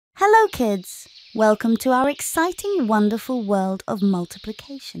Hello kids! Welcome to our exciting, wonderful world of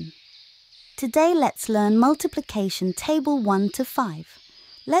multiplication. Today let's learn multiplication table 1 to 5.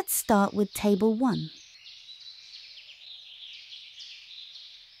 Let's start with table 1.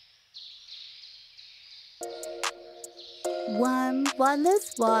 1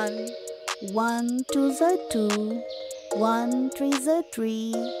 is 1, 1 2s are 2, 1 3s are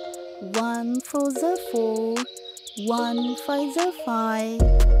 3, 1 4s are 4, 1 5s are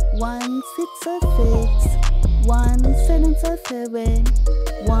 5, 1 6 are 6, 1 7s are 7,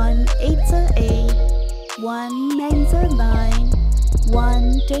 1 8s are 8, 1 9s are 9,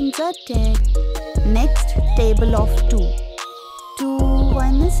 1 10s are 10. Next, table of 2. 2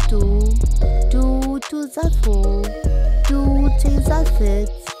 1 is 2, 2 2s are 4, 2 3s are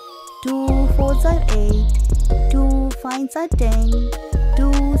 6, 2 4s are 8, 2 5s are 10,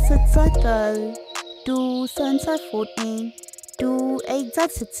 2 6s are 12, 2 7s are 14, 2 8s are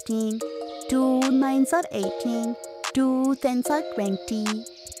 16, 2 9s are 18, 2 10s are 20.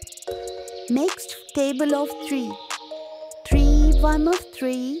 Next, table of 3. 3 1 of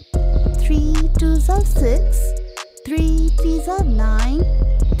 3, 3 2s are 6, 3 3s are 9,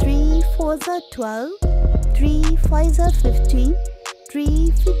 3 4s are 12, 3 5s are 15, 3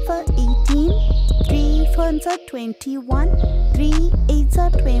 5s are 18, 3 4s are 21, 3 8s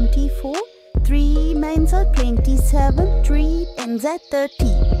are 24, 3 9s are 27, 3 10s are 30.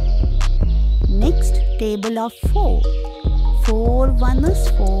 Next, table of 4. 4 1 is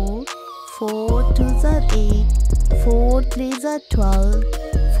 4, 4 2s are 8, 4 3s are 12,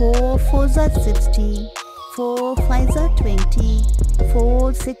 4 4s are 16, 4 5s are 20,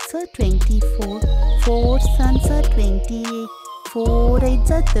 4 6 are 24, 4 7s are 28, 4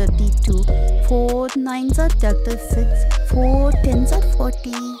 8s are 32, 4 9s are 36, 4 10s are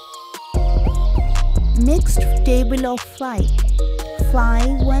 40. Next, table of 5.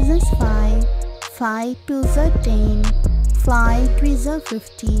 5 1 is 5, 5 2s are 10, 5 3s are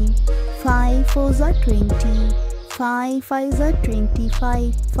 15, 5 4s are 20, 5 5s are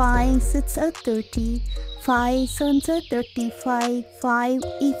 25, 5 6 are 30, 5 7s are 35, 5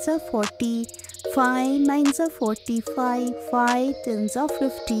 8s are 40, 5 9s are 45, 5 10s are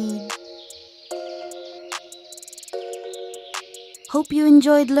 15. Hope you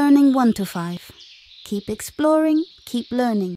enjoyed learning 1 to 5. Keep exploring, keep learning.